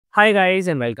Hi guys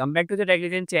and welcome back to the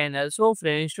Technical channel. So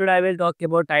friends, today I will talk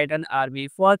about Titan Army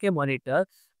 4K monitor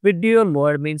with dual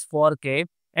mode means 4K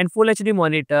and Full HD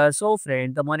monitor. So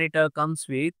friend, the monitor comes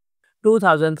with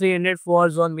 2300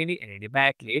 4-zone mini LED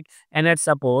backlight and it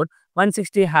support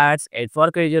 160 Hz at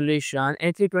 4K resolution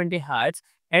and 320 Hz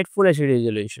at Full HD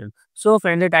resolution. So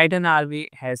friend, the Titan Army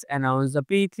has announced the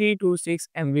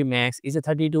P326MV MAX is a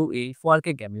 32-inch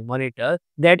 4K gaming monitor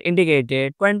that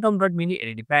integrated quantum dot mini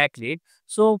LED backlight.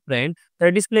 So friend,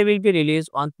 the display will be released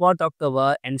on 4th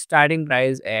October and starting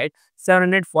price at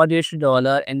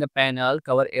 $740 and the panel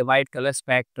cover a white color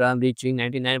spectrum reaching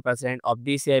 99% of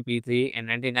DCI-P3 and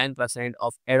 99%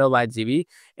 of Adobe RGB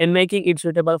and making it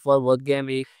suitable for both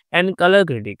gaming and color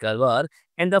critical work.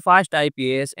 And the fast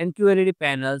IPS and QLED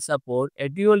panel support a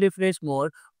dual refresh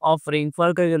mode offering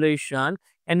 4K resolution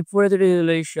and Full HD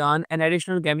resolution, and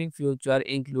additional gaming features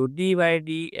include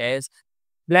DyDs,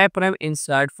 black frame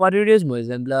insert for reduced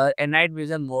motion blur, and night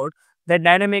vision mode that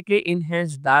dynamically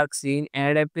enhance dark scene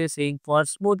and adaptive sync for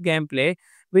smooth gameplay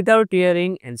without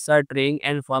tearing and stuttering.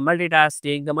 And for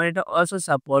multitasking, the monitor also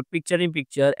supports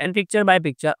picture-in-picture and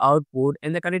picture-by-picture output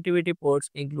and the connectivity ports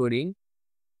including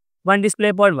one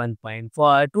DisplayPort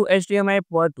 1.4, two HDMI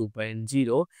port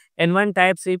 2.0, and one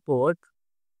Type-C port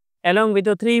along with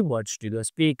the 3-watt stereo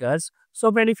speakers.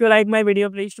 So friend, if you like my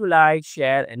video, please to like,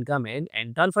 share and comment,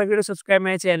 and don't forget to subscribe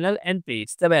my channel and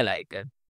press the bell icon.